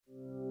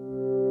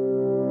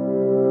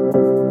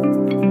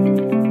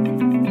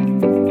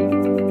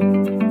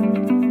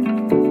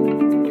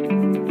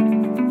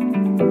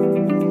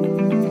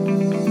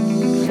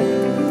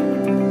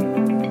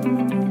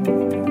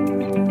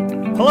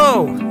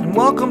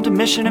Welcome to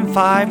Mission in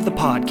 5, the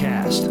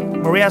podcast,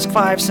 where we ask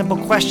 5 simple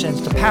questions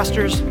to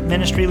pastors,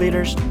 ministry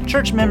leaders,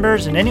 church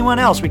members, and anyone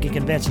else we can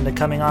convince into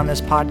coming on this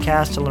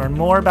podcast to learn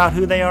more about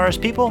who they are as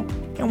people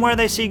and where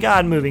they see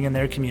God moving in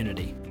their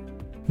community.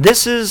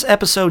 This is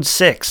episode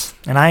 6,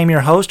 and I am your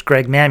host,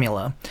 Greg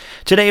Mamula.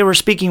 Today we're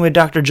speaking with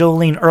Dr.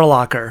 Jolene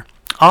Urlacher,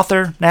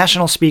 author,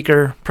 national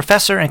speaker,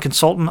 professor, and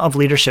consultant of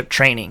leadership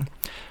training.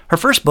 Her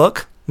first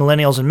book,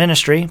 Millennials in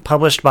Ministry,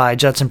 published by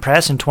Judson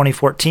Press in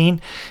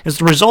 2014, is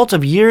the result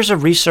of years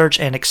of research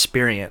and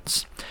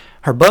experience.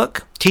 Her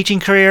book, teaching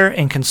career,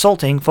 and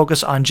consulting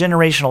focus on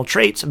generational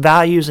traits,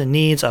 values, and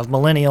needs of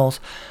millennials,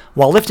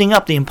 while lifting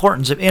up the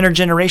importance of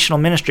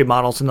intergenerational ministry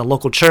models in the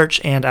local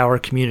church and our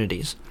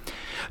communities.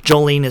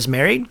 Jolene is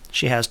married.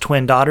 She has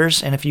twin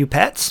daughters and a few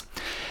pets.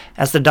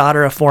 As the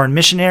daughter of foreign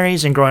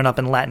missionaries and growing up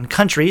in Latin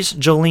countries,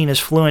 Jolene is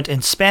fluent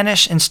in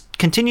Spanish and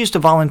continues to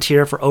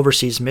volunteer for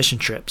overseas mission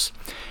trips.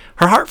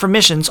 Her heart for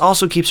missions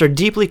also keeps her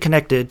deeply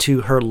connected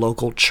to her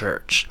local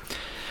church.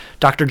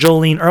 Dr.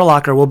 Jolene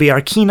Urlacher will be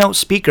our keynote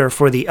speaker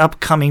for the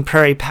upcoming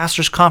Prairie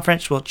Pastors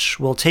Conference, which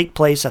will take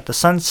place at the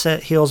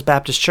Sunset Hills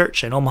Baptist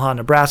Church in Omaha,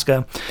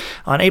 Nebraska,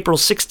 on April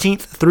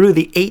 16th through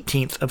the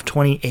 18th of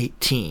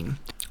 2018.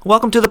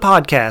 Welcome to the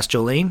podcast,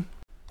 Jolene.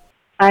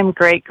 I'm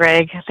great,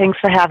 Greg. Thanks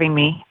for having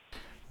me.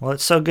 Well,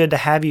 it's so good to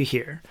have you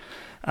here.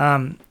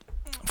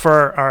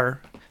 For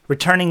our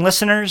returning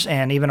listeners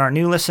and even our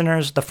new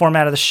listeners, the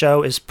format of the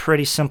show is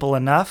pretty simple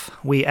enough.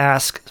 We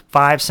ask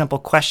 5 simple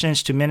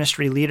questions to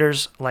ministry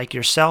leaders like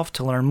yourself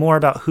to learn more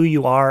about who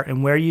you are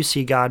and where you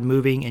see God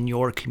moving in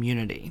your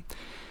community.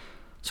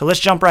 So let's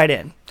jump right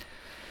in.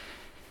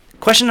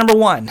 Question number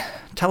 1,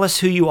 tell us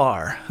who you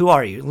are. Who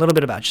are you? A little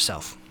bit about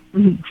yourself.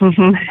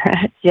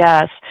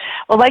 Yes.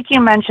 Well, like you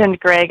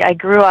mentioned, Greg, I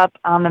grew up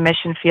on the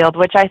mission field,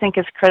 which I think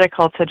is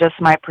critical to just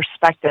my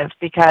perspective,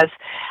 because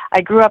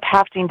I grew up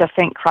having to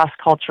think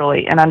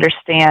cross-culturally and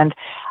understand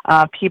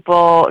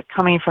people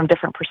coming from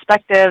different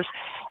perspectives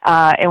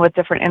and with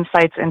different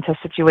insights into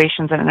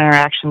situations and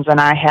interactions than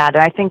I had.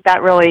 And I think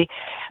that really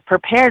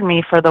prepared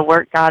me for the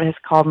work God has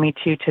called me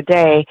to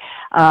today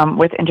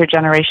with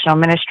intergenerational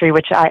ministry,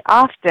 which I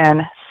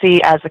often see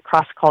as a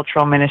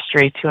cross-cultural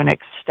ministry to an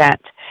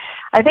extent.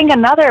 I think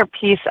another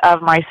piece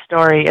of my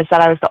story is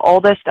that I was the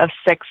oldest of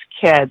 6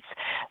 kids.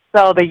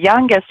 So the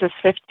youngest is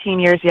 15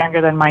 years younger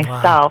than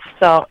myself.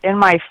 Wow. So in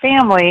my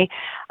family,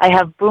 I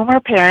have boomer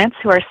parents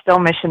who are still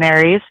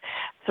missionaries.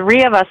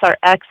 3 of us are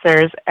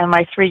Xers, and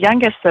my 3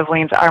 youngest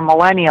siblings are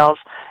millennials.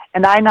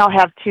 And I now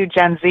have 2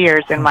 Gen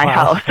Zers in my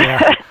house.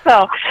 Yeah.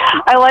 So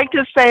I like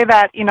to say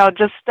that,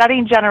 just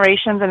studying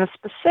generations, and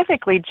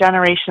specifically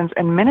generations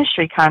in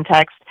ministry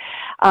context,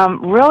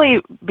 really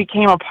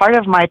became a part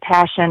of my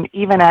passion,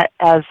 even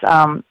as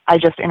I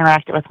just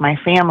interacted with my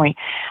family.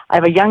 I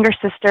have a younger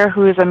sister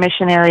who is a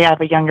missionary. I have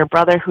a younger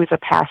brother who's a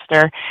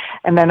pastor.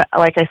 And then,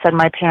 like I said,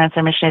 my parents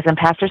are missionaries and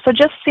pastors. So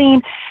just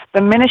seeing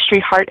the ministry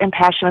heart and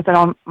passion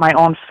within my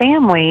own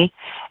family,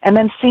 and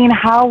then seeing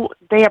how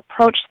they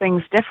approach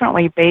things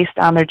differently based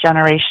on their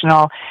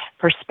generational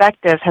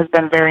perspectives has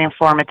been very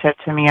informative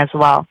to me as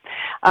well.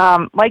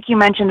 Like you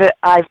mentioned,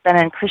 I've been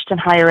in Christian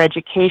higher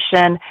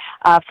education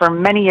for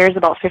many years,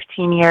 about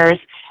 15 years,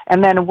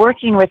 and then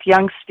working with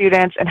young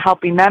students and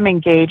helping them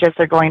engage as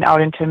they're going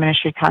out into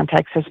ministry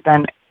context has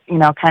been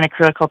kind of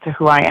critical to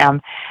who I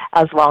am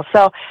as well.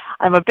 So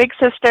I'm a big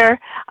sister,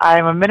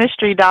 I'm a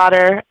ministry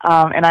daughter,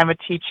 and I'm a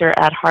teacher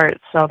at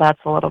heart. So that's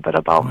a little bit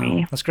about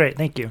me. That's great.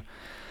 Thank you.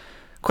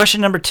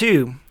 Question number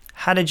 2,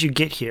 how did you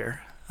get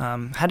here?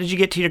 How did you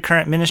get to your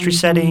current ministry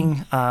setting?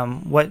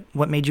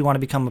 What made you want to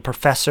become a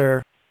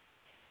professor?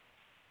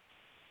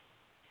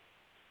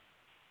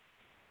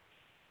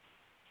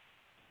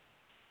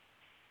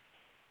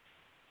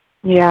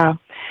 Yeah.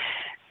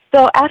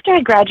 So after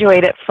I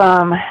graduated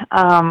from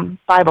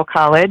Bible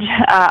college,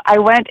 I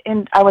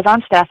was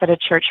on staff at a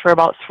church for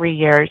about 3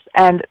 years,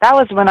 and that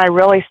was when I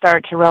really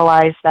started to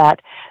realize that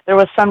there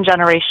was some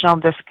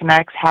generational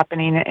disconnects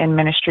happening in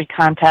ministry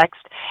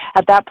context.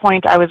 At that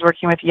point, I was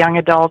working with young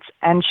adults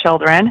and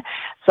children,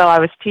 so I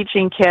was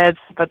teaching kids,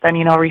 but then,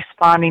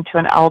 responding to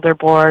an elder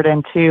board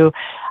and to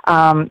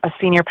a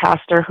senior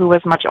pastor who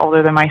was much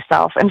older than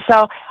myself. And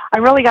so I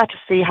really got to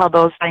see how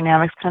those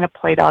dynamics kind of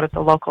played out at the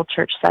local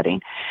church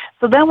setting.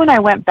 So then when I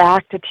went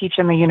back to teach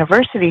in the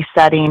university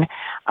setting,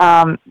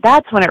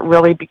 that's when it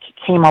really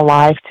became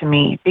alive to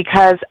me,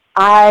 because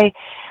I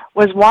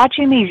was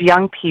watching these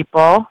young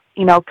people,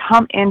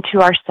 come into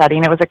our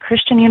setting. It was a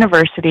Christian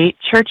university.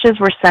 Churches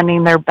were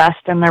sending their best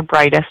and their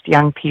brightest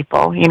young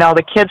people.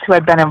 The kids who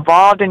had been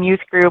involved in youth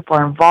group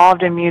or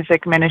involved in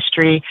music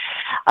ministry,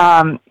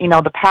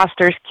 the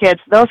pastor's kids,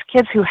 those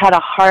kids who had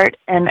a heart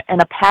and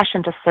a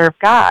passion to serve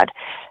God.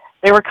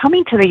 They were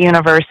coming to the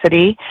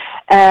university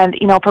and,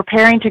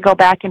 preparing to go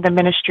back into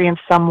ministry in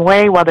some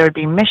way, whether it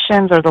be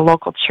missions or the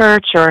local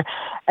church or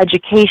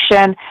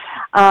education.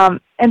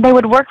 And they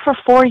would work for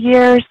 4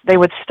 years. They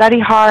would study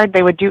hard.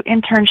 They would do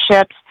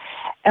internships.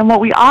 And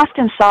what we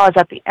often saw is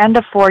at the end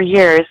of 4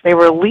 years, they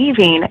were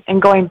leaving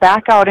and going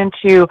back out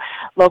into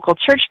local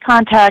church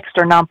context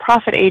or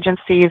nonprofit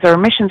agencies or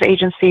missions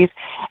agencies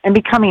and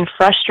becoming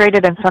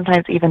frustrated and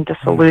sometimes even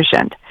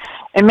disillusioned.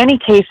 In many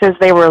cases,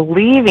 they were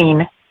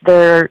leaving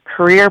their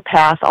career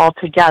path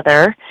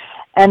altogether,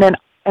 and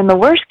in the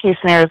worst case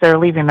scenarios, they're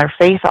leaving their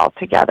faith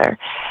altogether.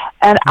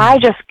 And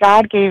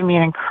God gave me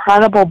an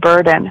incredible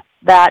burden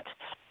that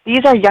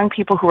these are young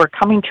people who are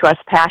coming to us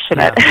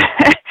passionate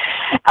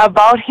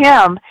about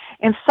Him,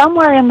 and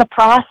somewhere in the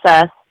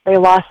process, they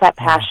lost that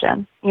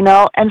passion,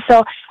 And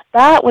so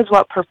that was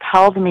what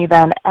propelled me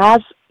then,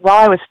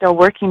 while I was still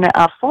working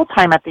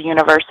full-time at the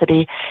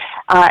university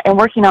and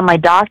working on my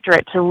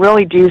doctorate, to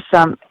really do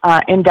some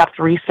in-depth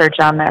research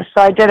on this.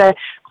 So I did a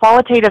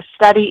qualitative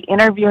study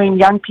interviewing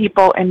young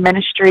people in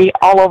ministry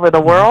all over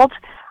the world,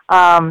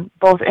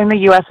 both in the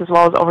U.S. as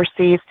well as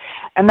overseas,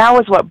 and that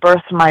was what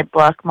birthed my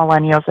book,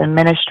 Millennials in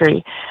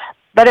Ministry.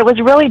 But it was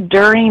really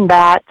during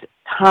that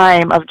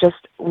time of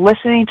just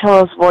listening to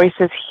those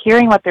voices,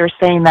 hearing what they were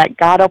saying, that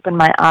God opened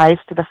my eyes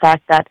to the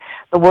fact that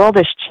the world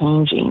is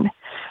changing.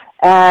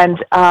 And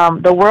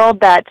the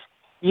world that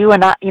you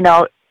and I,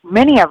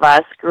 many of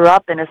us grew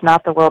up in is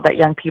not the world that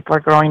young people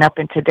are growing up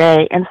in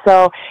today. And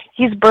so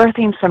He's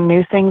birthing some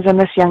new things in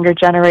this younger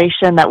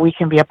generation that we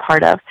can be a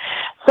part of.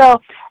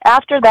 So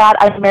after that,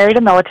 I married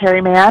a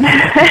military man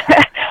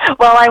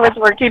while I was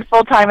working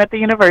full-time at the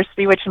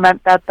university, which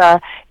meant that the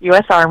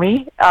U.S.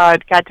 Army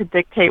got to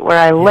dictate where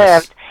I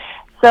lived.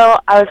 So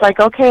I was like,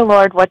 okay,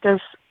 Lord, what does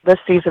this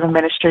season of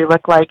ministry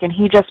look like? And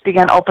He just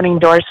began opening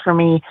doors for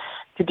me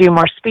to do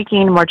more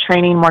speaking, more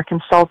training, more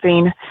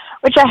consulting,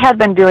 which I had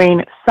been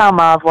doing some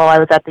of while I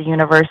was at the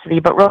university,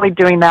 but really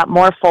doing that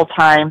more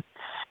full-time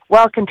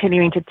while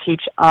continuing to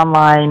teach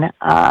online,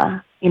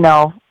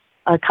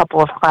 a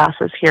couple of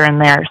classes here and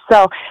there.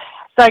 So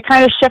I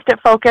kind of shifted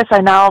focus.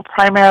 I now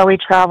primarily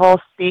travel,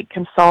 speak,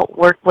 consult,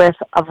 work with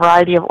a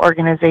variety of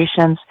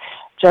organizations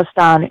just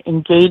on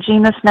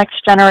engaging this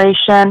next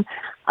generation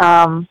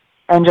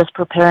and just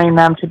preparing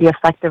them to be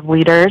effective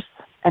leaders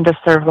and to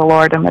serve the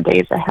Lord in the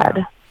days ahead.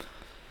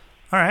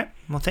 All right.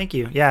 Well, thank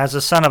you. Yeah, as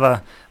a son of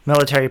a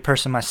military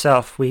person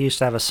myself, we used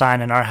to have a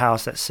sign in our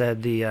house that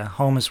said the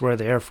home is where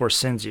the Air Force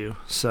sends you.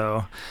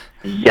 So,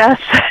 yes,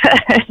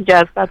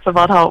 yes, that's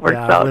about how it works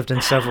out. I lived in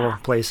several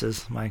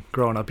places my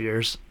growing up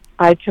years.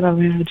 I can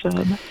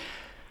imagine.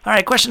 All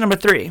right, question number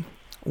 3.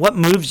 What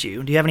moves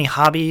you? Do you have any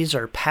hobbies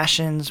or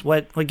passions?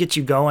 What gets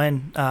you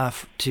going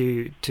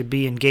to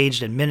be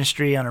engaged in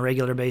ministry on a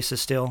regular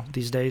basis still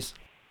these days?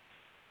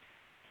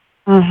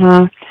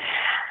 Mm-hmm.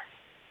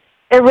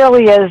 It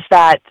really is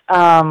that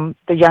the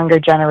younger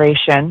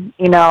generation.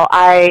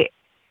 I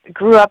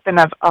grew up in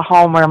a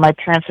home where my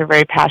parents are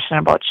very passionate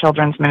about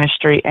children's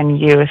ministry and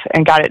youth,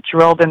 and got it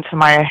drilled into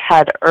my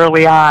head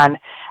early on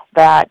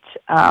that,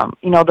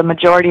 the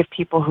majority of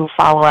people who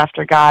follow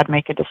after God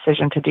make a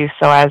decision to do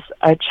so as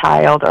a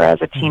child or as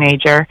a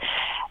teenager.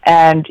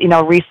 And,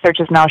 research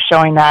is now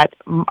showing that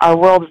our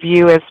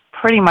worldview is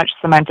pretty much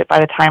cemented by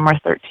the time we're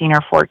 13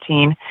 or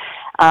 14.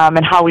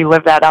 And how we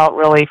live that out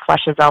really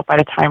fleshes out by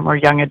the time we're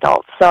young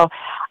adults. So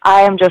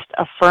I am just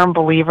a firm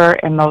believer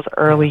in those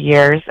early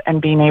years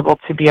and being able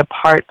to be a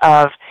part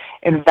of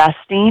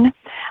investing.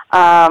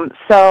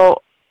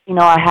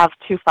 I have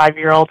 2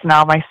 5-year-olds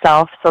now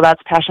myself, so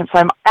that's passion. So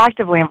I'm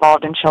actively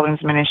involved in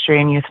children's ministry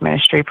and youth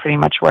ministry pretty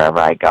much wherever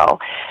I go.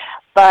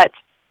 But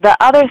the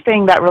other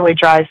thing that really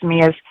drives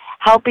me is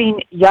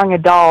helping young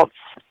adults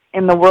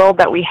in the world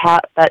that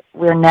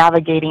we're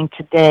navigating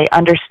today,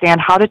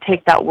 understand how to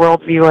take that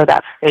worldview or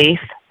that faith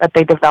that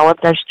they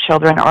developed as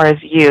children or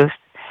as youth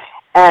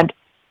and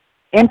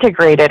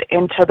integrate it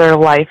into their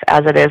life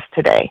as it is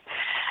today.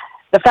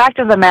 The fact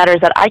of the matter is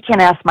that I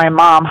can't ask my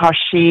mom how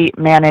she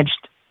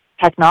managed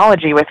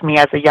technology with me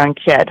as a young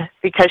kid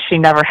because she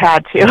never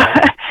had to.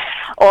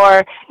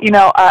 Or,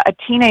 a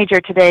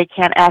teenager today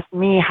can't ask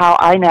me how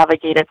I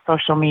navigated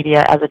social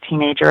media as a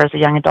teenager, as a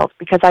young adult,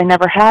 because I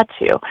never had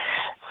to.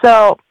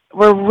 So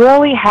we're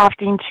really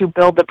having to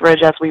build the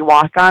bridge as we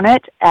walk on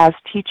it, as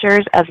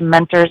teachers, as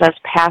mentors, as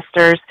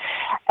pastors,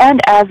 and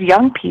as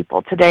young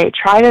people today.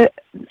 Try to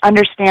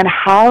understand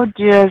how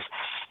does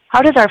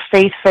our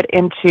faith fit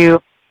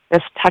into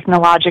this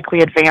technologically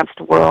advanced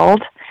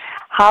world?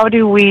 How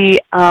do we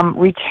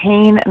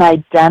retain an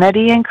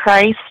identity in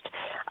Christ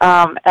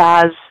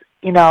as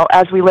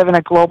we live in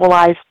a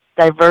globalized,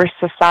 diverse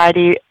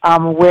society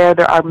where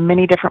there are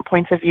many different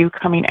points of view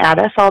coming at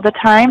us all the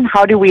time?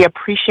 How do we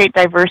appreciate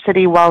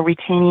diversity while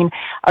retaining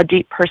a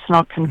deep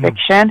personal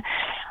conviction?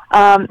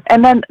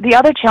 And then the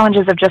other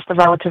challenges of just the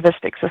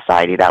relativistic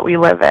society that we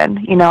live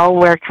in,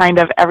 where kind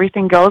of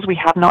everything goes. We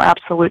have no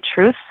absolute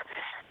truths.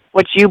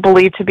 What you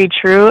believe to be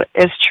true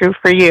is true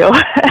for you.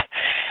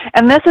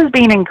 And this is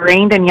being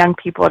ingrained in young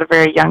people at a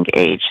very young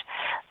age.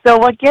 So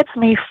what gets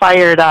me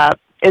fired up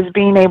is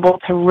being able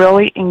to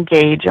really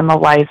engage in the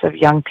lives of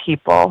young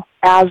people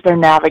as they're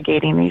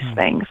navigating these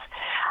things.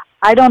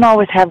 I don't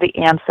always have the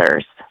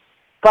answers,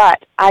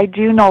 but I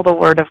do know the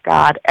Word of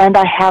God, and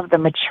I have the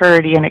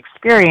maturity and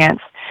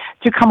experience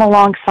to come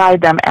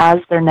alongside them as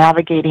they're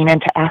navigating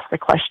and to ask the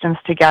questions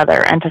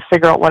together and to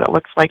figure out what it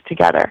looks like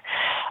together.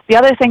 The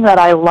other thing that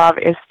I love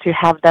is to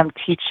have them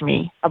teach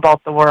me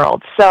about the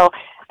world. So,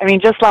 I mean,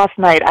 just last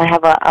night I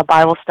have a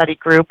Bible study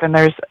group, and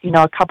there's,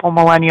 a couple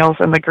millennials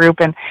in the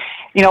group, and,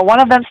 one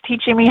of them's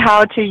teaching me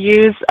how to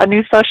use a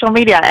new social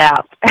media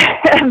app.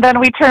 And then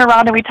we turn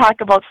around and we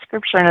talk about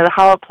Scripture and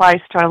how it applies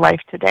to our life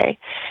today.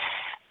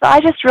 So I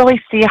just really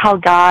see how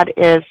God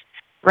is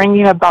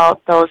bringing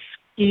about those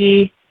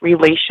key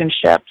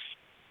relationships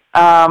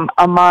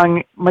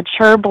among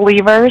mature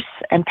believers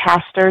and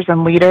pastors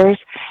and leaders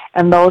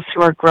and those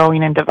who are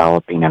growing and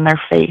developing in their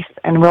faith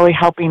and really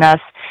helping us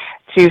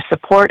to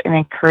support and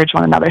encourage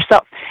one another.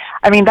 So,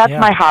 I mean, that's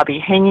my hobby,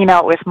 hanging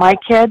out with my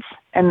kids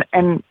and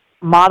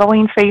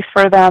modeling faith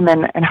for them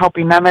and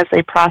helping them as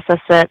they process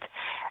it,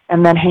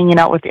 and then hanging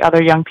out with the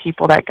other young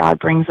people that God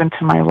brings into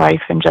my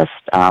life and just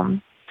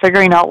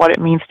figuring out what it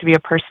means to be a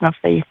person of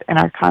faith in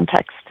our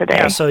context today.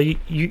 Yeah, so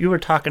you were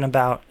talking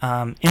about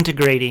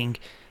integrating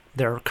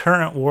their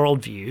current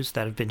worldviews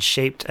that have been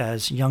shaped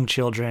as young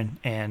children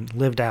and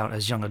lived out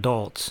as young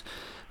adults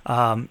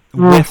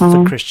with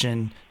the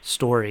Christian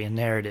story and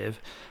narrative.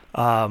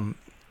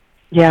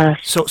 Yes.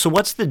 So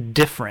what's the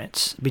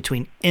difference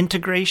between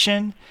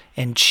integration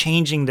and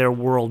changing their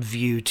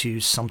worldview to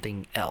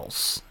something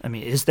else? I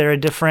mean, is there a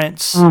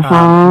difference? Is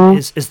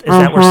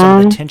that where some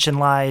of the tension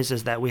lies?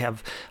 Is that we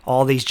have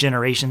all these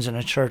generations in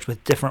a church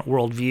with different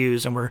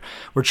worldviews, and we're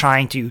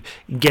trying to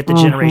get the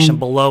generation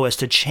below us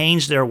to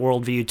change their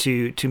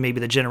worldview to maybe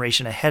the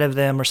generation ahead of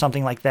them or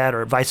something like that,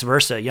 or vice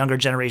versa. Younger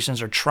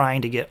generations are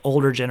trying to get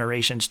older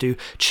generations to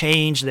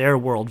change their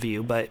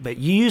worldview. But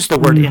you use the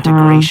word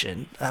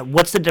integration.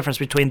 What's the difference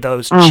between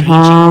those changing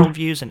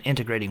worldviews and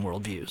integrating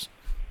worldviews?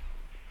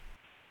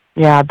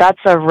 Yeah, that's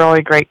a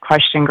really great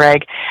question,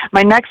 Greg.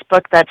 My next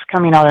book that's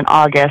coming out in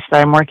August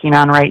that I'm working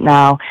on right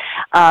now,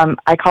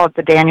 I call it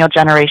The Daniel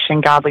Generation,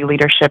 Godly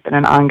Leadership in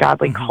an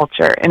Ungodly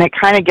Culture. And it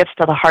kind of gets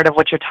to the heart of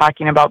what you're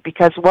talking about,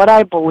 because what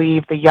I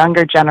believe the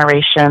younger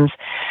generations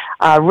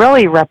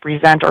really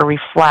represent or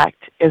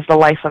reflect is the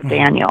life of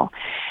Daniel.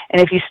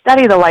 And if you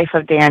study the life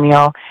of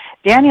Daniel,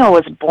 Daniel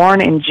was born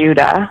in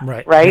Judah,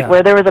 right?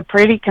 Where there was a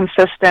pretty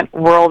consistent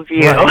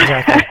worldview. Right,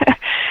 exactly.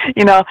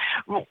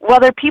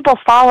 Whether people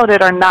followed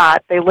it or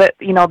not, they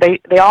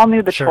all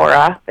knew the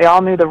Torah, they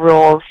all knew the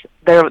rules.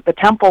 The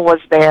temple was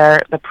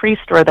there, the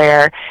priests were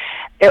there.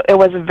 It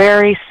was a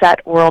very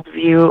set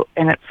worldview,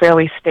 and it's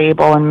fairly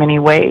stable in many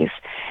ways.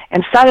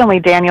 And suddenly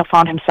Daniel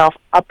found himself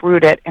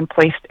uprooted and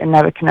placed in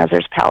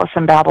Nebuchadnezzar's palace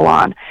in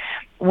Babylon,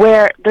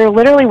 where there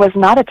literally was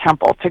not a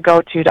temple to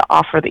go to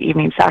offer the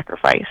evening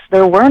sacrifice.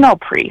 There were no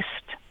priests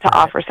to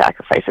offer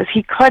sacrifices.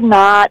 He could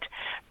not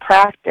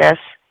practice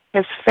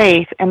his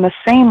faith in the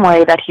same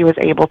way that he was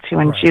able to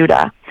in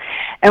Judah.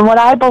 And what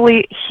I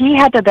believe, he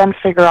had to then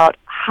figure out,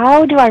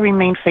 how do I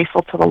remain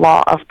faithful to the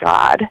law of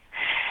God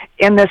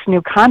in this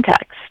new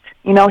context?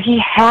 He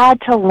had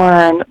to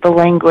learn the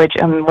language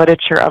and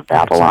literature of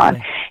Babylon.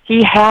 Absolutely.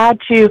 He had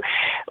to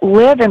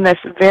live in this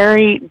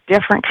very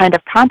different kind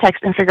of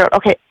context and figure out,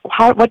 okay,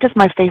 what does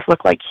my faith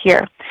look like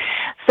here?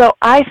 So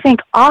I think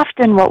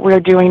often what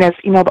we're doing is,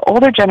 the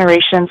older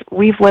generations,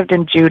 we've lived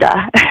in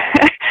Judah.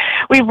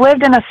 We've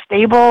lived in a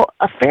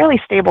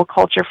fairly stable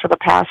culture for the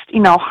past,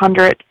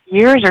 100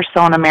 years or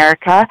so in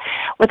America,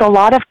 with a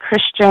lot of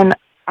Christian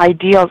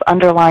ideals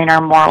underlying our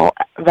moral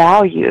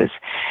values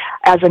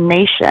as a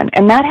nation,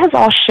 and that has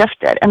all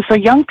shifted. And so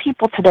young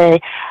people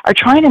today are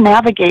trying to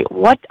navigate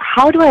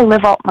how do I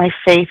live out my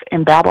faith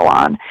in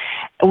Babylon?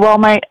 Well,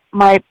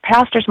 my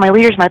pastors, my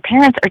leaders, my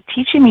parents are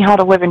teaching me how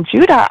to live in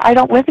Judah. I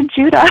don't live in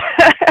Judah.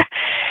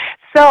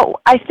 So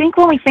I think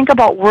when we think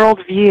about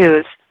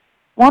worldviews,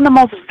 one of the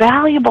most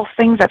valuable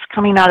things that's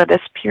coming out of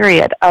this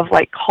period of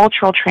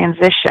cultural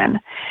transition,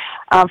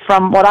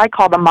 from what I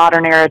call the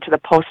modern era to the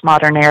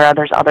postmodern era,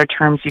 there's other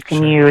terms you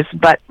can use,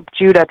 but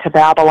Judah to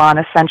Babylon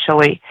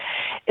essentially,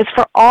 is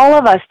for all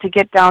of us to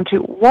get down to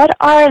what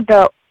are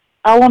the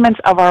elements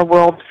of our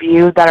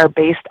worldview that are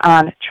based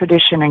on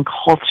tradition and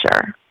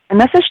culture. And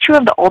this is true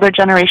of the older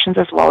generations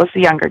as well as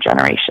the younger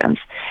generations.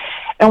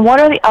 And what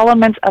are the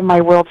elements of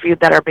my worldview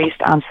that are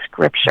based on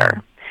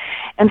Scripture?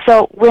 And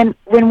so when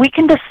we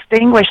can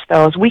distinguish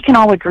those, we can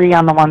all agree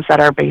on the ones that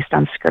are based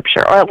on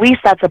Scripture, or at least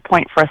that's a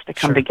point for us to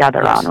come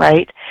together on,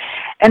 right?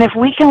 And if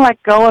we can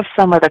let go of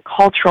some of the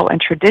cultural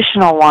and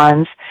traditional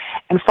ones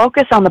and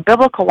focus on the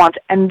biblical ones,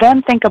 and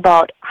then think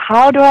about,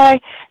 how do I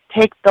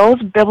take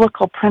those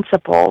biblical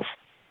principles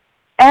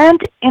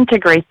and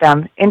integrate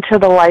them into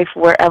the life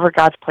wherever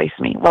God's placed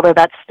me, whether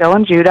that's still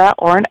in Judah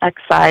or in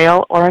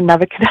exile or in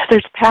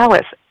Nebuchadnezzar's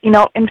palace.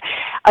 And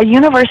a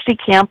university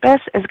campus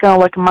is going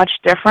to look much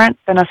different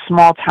than a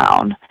small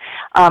town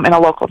in a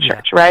local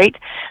church, right?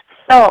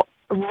 So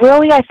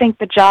really, I think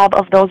the job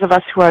of those of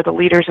us who are the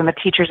leaders and the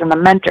teachers and the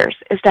mentors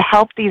is to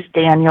help these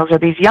Daniels or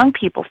these young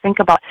people think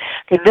about,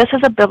 okay, this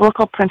is a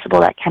biblical principle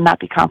that cannot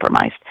be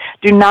compromised.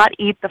 Do not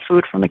eat the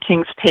food from the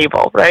king's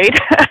table, right?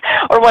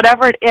 Or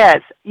whatever it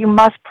is. You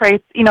must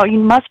pray, you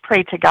must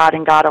pray to God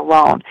and God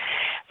alone.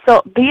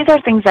 So these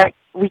are things that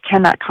we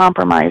cannot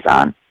compromise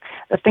on,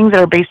 the things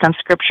that are based on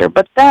Scripture.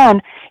 But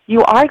then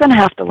you are going to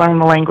have to learn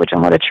the language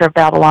and literature of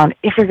Babylon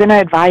if you're going to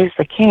advise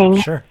the king,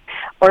 Sure.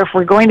 or if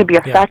we're going to be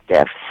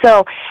effective.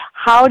 So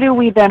how do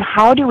we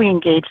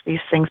engage these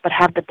things but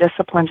have the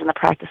disciplines and the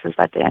practices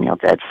that Daniel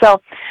did?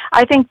 So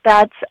I think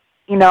that's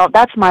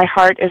my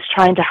heart, is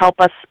trying to help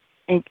us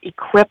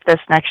equip this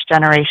next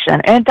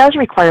generation. And it does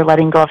require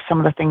letting go of some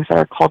of the things that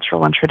are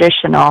cultural and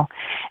traditional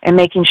and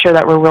making sure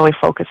that we're really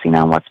focusing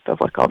on what's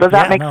biblical. Does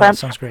that make sense? That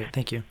sounds great.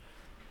 Thank you.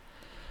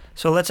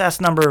 So let's ask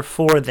number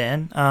 4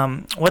 then.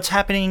 What's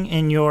happening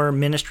in your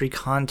ministry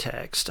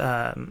context?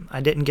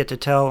 I didn't get to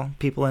tell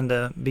people in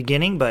the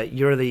beginning, but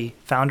you're the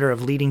founder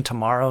of Leading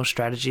Tomorrow,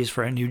 Strategies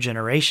for a New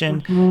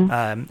Generation.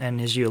 Mm-hmm. And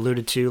as you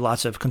alluded to,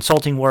 lots of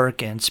consulting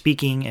work and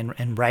speaking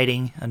and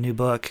writing a new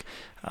book.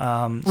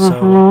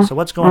 So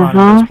what's going on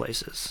in those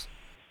places?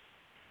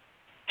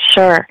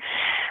 Sure.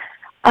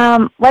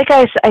 Like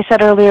I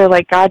said earlier,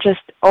 like God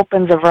just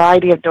opens a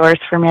variety of doors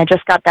for me. I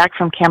just got back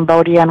from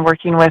Cambodia and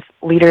working with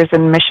leaders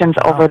and missions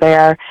over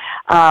there.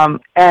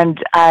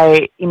 And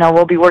I,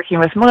 will be working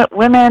with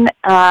women,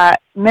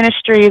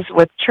 ministries,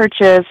 with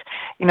churches,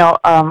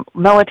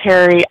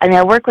 military. I mean,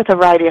 I work with a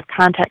variety of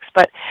contexts,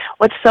 but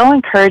what's so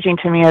encouraging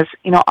to me is,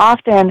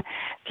 often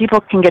people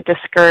can get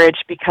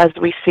discouraged because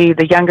we see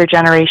the younger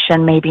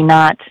generation maybe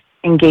not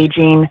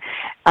engaging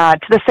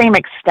to the same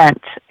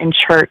extent in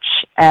church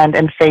and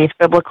in faith.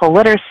 Biblical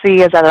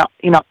literacy is at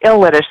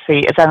illiteracy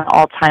is at an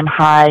all-time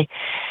high.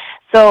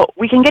 So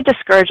we can get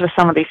discouraged with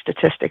some of these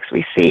statistics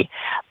we see.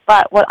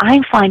 But what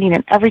I'm finding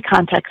in every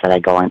context that I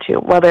go into,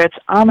 whether it's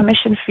on the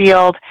mission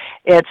field,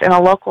 it's in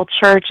a local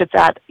church, it's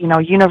at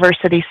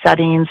university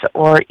settings,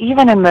 or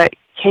even in the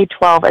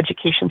K-12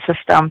 education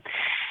system,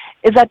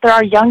 is that there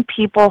are young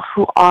people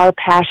who are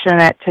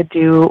passionate to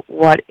do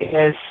what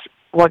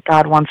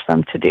God wants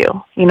them to do.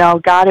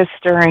 God is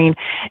stirring,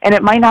 and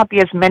it might not be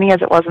as many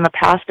as it was in the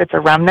past. It's a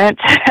remnant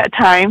at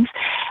times,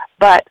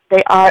 but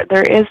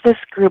there is this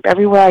group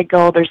everywhere I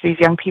go. There's these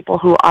young people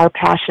who are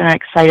passionate,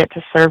 excited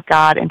to serve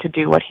God and to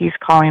do what He's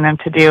calling them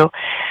to do.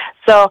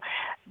 So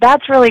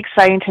that's really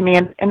exciting to me.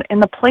 And in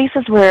the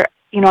places where,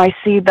 I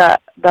see the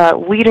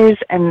leaders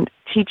and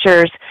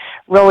teachers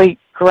really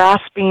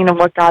grasping of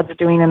what God's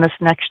doing in this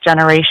next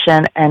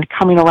generation and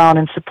coming around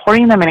and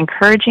supporting them and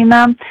encouraging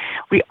them,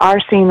 we are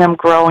seeing them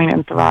growing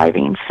and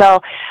thriving.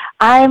 So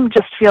I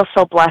just feel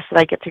so blessed that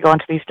I get to go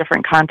into these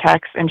different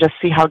contexts and just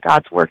see how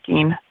God's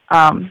working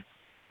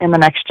in the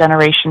next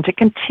generation to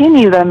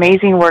continue the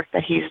amazing work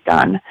that He's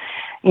done,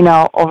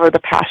 over the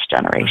past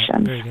generation.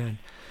 Right, very good.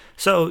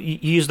 So you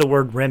use the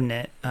word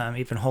remnant,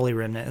 even holy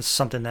remnant, is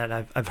something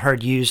that I've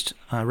heard used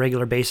on a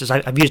regular basis.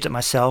 I've used it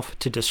myself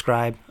to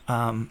describe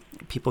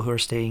people who are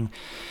staying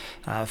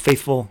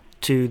faithful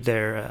to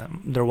their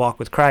walk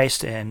with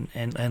Christ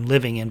and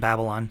living in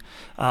Babylon.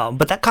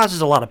 But that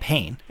causes a lot of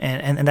pain,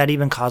 and that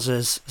even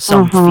causes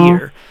some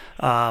fear,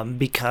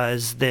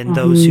 because then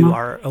those who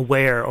are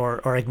aware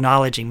or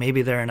acknowledging,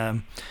 maybe they're in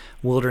a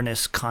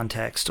wilderness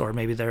context, or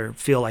maybe they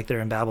feel like they're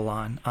in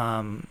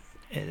Babylon,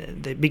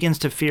 it begins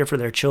to fear for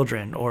their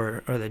children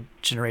or the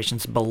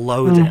generations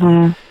below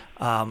them.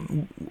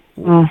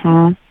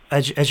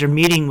 As you're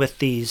meeting with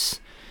these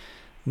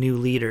new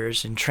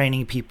leaders and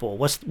training people,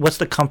 what's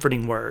the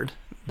comforting word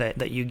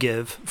that you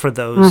give for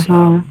those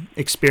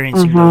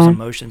experiencing those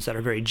emotions that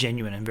are very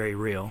genuine and very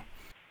real?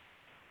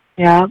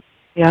 Yeah.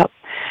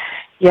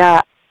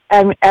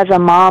 As a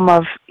mom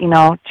of 2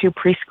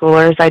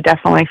 preschoolers, I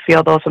definitely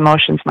feel those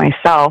emotions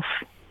myself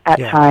at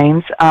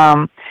times.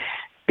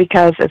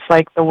 Because it's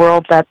like the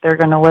world that they're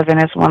going to live in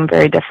is one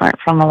very different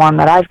from the one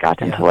that I've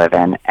gotten to live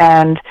in.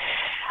 And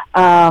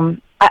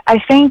I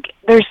think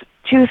there's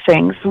 2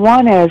 things.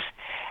 One is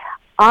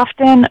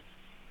often,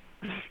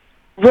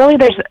 really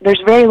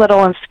there's very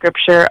little in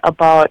Scripture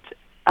about,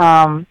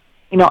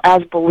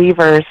 as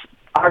believers,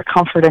 our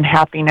comfort and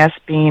happiness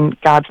being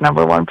God's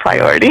number 1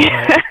 priority.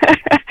 Right.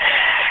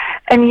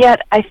 And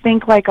yet, I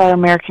think like our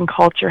American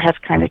culture has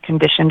kind of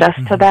conditioned us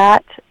to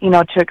that,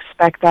 to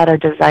expect that or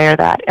desire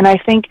that. And I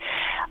think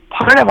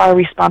part of our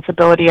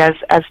responsibility as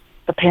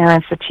the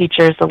parents, the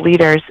teachers, the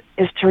leaders,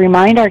 is to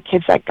remind our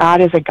kids that God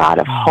is a God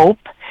of hope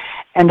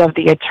and of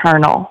the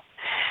eternal.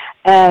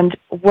 And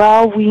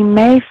while we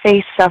may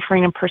face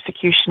suffering and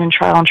persecution and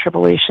trial and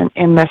tribulation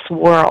in this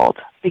world,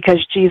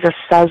 because Jesus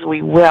says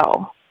we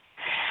will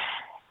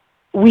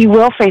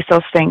face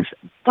those things,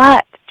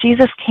 but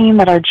Jesus came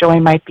that our joy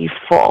might be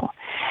full.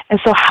 And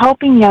so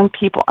helping young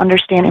people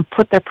understand and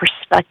put their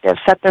perspective,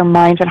 set their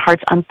minds and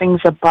hearts on things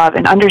above,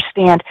 and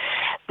understand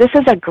this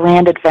is a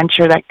grand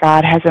adventure that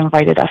God has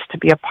invited us to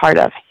be a part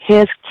of,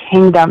 His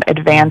kingdom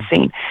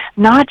advancing,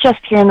 not just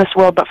here in this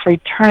world, but for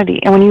eternity.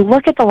 And when you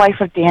look at the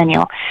life of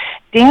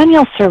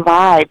Daniel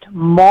survived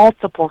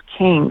multiple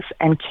kings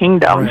and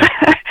kingdoms.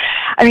 Right.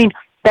 I mean,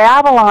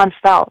 Babylon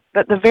fell.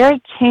 The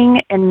very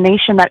king and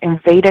nation that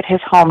invaded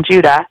his home,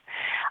 Judah,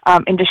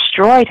 and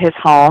destroyed his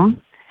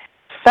home,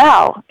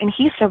 fell, and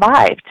he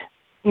survived,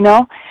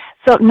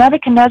 So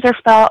Nebuchadnezzar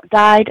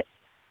died.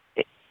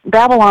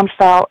 Babylon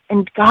fell,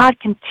 and God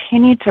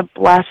continued to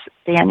bless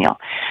Daniel.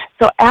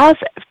 So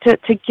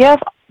to give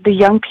the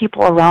young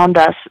people around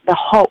us the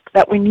hope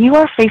that when you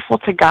are faithful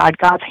to God,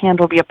 God's hand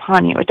will be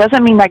upon you. It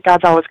doesn't mean that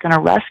God's always going to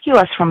rescue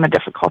us from the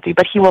difficulty,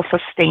 but he will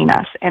sustain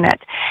us in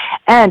it.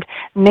 And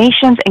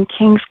nations and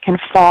kings can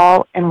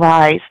fall and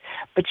rise,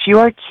 but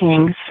your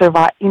king,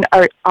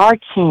 our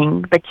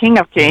king, the King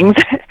of Kings,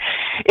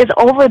 is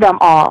over them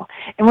all.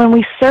 And when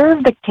we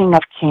serve the King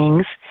of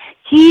Kings,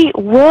 he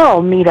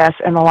will meet us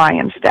in the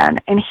lion's den,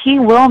 and he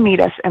will meet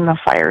us in the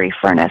fiery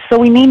furnace. So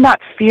we need not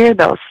fear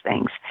those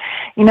things,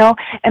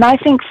 And I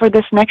think for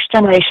this next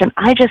generation,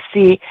 I just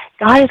see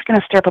God is going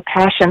to stir up a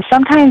passion.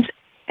 Sometimes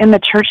in the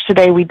church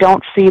today, we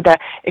don't see the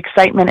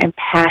excitement and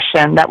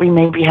passion that we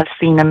maybe have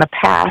seen in the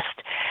past.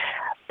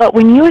 But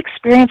when you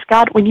experience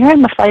God, when you're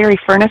in the fiery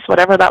furnace,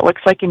 whatever that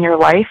looks like in your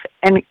life,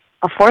 and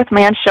a fourth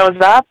man shows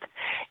up,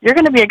 you're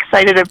going to be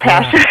excited and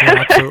passionate.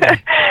 Yeah,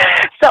 absolutely.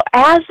 So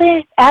as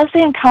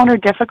they encounter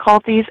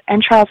difficulties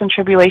and trials and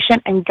tribulation,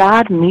 and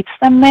God meets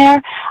them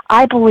there,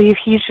 I believe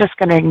he's just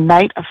going to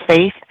ignite a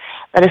faith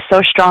that is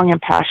so strong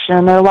and passionate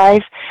in their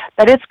life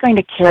that it's going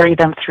to carry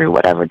them through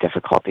whatever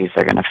difficulties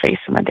they're going to face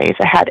in the days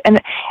ahead.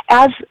 And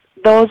as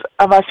those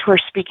of us who are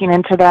speaking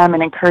into them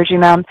and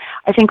encouraging them,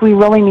 I think we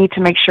really need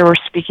to make sure we're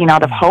speaking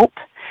out of hope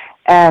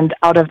and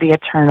out of the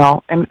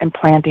eternal and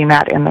planting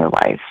that in their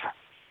lives.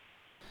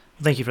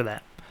 Thank you for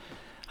that.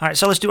 All right,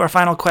 so let's do our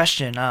final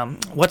question.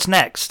 What's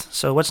next?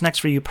 So what's next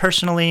for you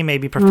personally,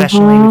 maybe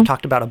professionally? We've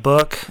talked about a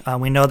book.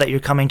 We know that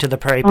you're coming to the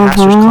Prairie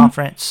Pastors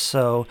Conference.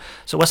 So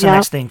what's the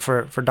next thing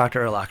for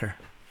Dr. Urlacher?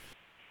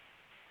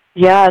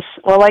 Yes.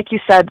 Well, like you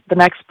said, the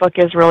next book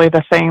is really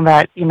the thing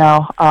that,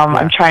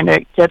 I'm trying to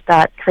get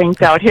that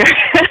cranked out here.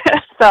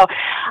 So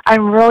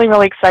I'm really,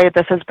 really excited.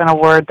 This has been a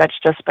word that's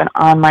just been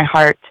on my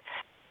heart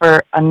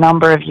for a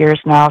number of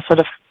years now. So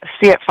to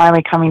see it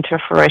finally coming to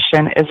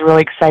fruition is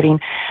really exciting.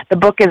 The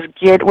book is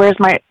geared,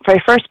 my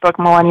first book,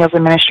 Millennials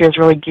in Ministry, is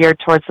really geared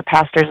towards the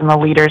pastors and the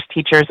leaders,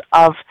 teachers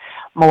of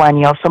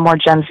millennials, so more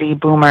Gen Z,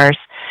 boomers.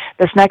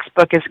 This next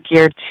book is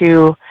geared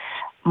to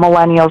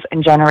millennials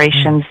and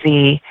Generation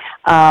Z,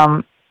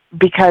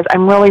 because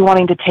I'm really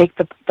wanting to take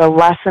the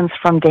lessons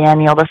from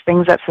Daniel, the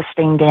things that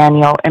sustain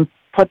Daniel, and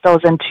put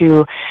those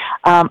into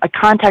a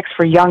context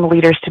for young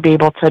leaders to be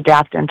able to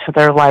adapt into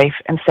their life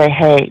and say,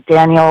 hey,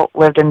 Daniel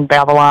lived in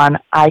Babylon.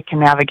 I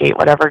can navigate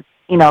whatever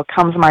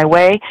comes my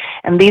way.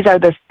 And these are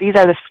the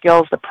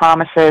skills, the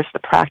promises, the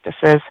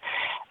practices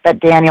that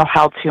Daniel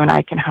held to, and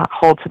I can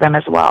hold to them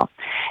as well.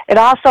 It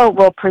also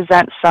will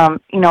present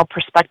some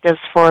perspectives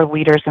for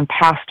leaders and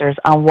pastors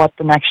on what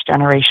the next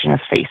generation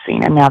is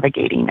facing and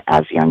navigating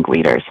as young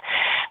leaders.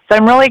 So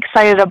I'm really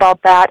excited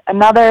about that.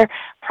 Another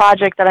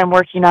project that I'm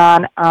working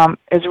on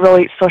is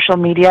really social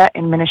media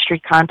in ministry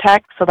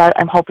context. So that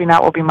I'm hoping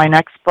that will be my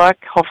next book,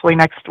 hopefully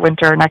next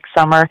winter or next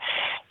summer.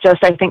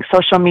 I think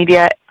social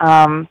media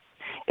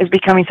is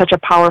becoming such a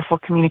powerful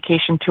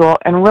communication tool,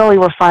 and really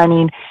we're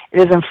finding it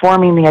is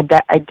informing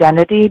the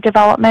identity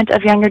development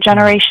of younger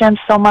generations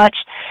so much.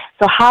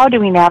 So how do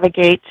we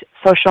navigate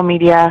social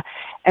media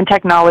and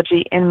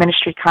technology in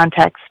ministry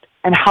context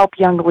and help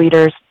young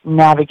leaders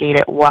navigate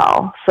it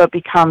well? So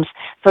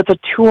it's a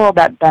tool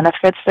that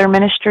benefits their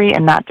ministry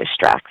and not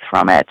distracts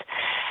from it.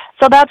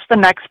 So that's the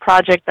next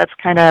project that's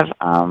kind of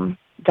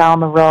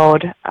down the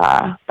road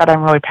that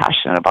I'm really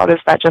passionate about, is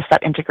that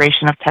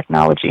integration of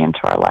technology into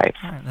our lives.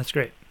 All right, that's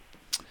great.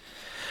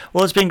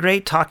 Well, it's been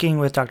great talking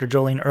with Dr.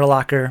 Jolene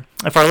Urlacher.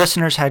 If our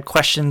listeners had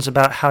questions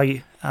about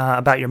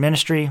about your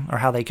ministry or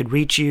how they could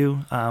reach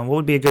you, what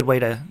would be a good way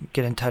to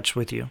get in touch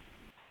with you?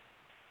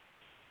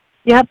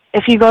 Yep.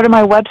 If you go to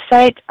my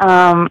website,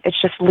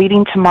 it's just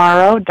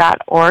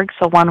leadingtomorrow.org.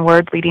 So one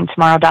word,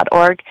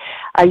 leadingtomorrow.org.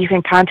 You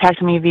can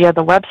contact me via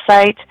the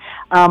website,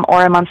 or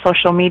I'm on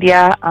social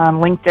media,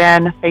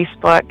 LinkedIn,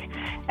 Facebook,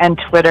 and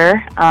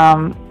Twitter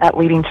at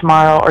Leading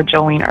Tomorrow or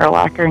Jolene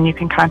Urlacher, and you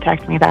can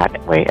contact me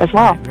that way as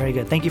well. Right, very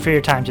good. Thank you for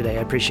your time today.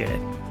 I appreciate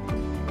it.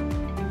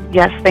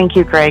 Yes, thank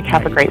you, Greg.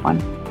 Have a great one.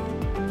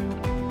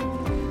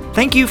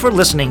 Thank you for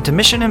listening to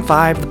Mission in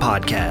 5, the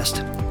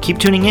podcast. Keep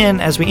tuning in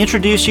as we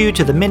introduce you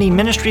to the many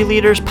ministry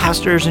leaders,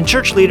 pastors, and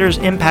church leaders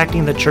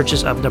impacting the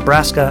churches of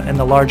Nebraska and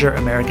the larger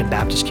American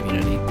Baptist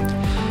community.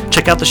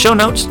 Check out the show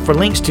notes for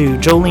links to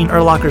Jolene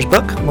Urlacher's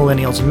book,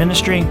 Millennials in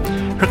Ministry,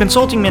 her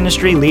consulting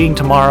ministry, Leading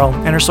Tomorrow,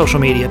 and her social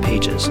media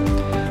pages.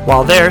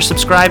 While there,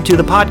 subscribe to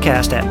the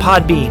podcast at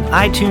Podbean,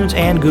 iTunes,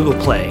 and Google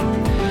Play.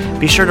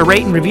 Be sure to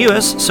rate and review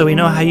us so we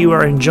know how you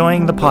are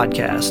enjoying the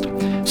podcast.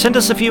 Send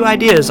us a few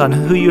ideas on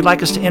who you'd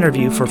like us to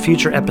interview for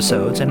future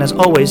episodes, and as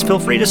always, feel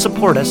free to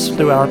support us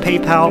through our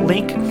PayPal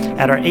link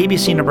at our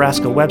ABC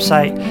Nebraska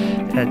website.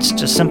 It's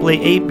just simply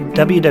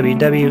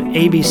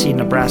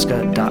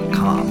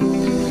www.abcnebraska.com.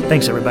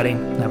 Thanks, everybody.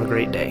 Have a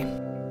great day.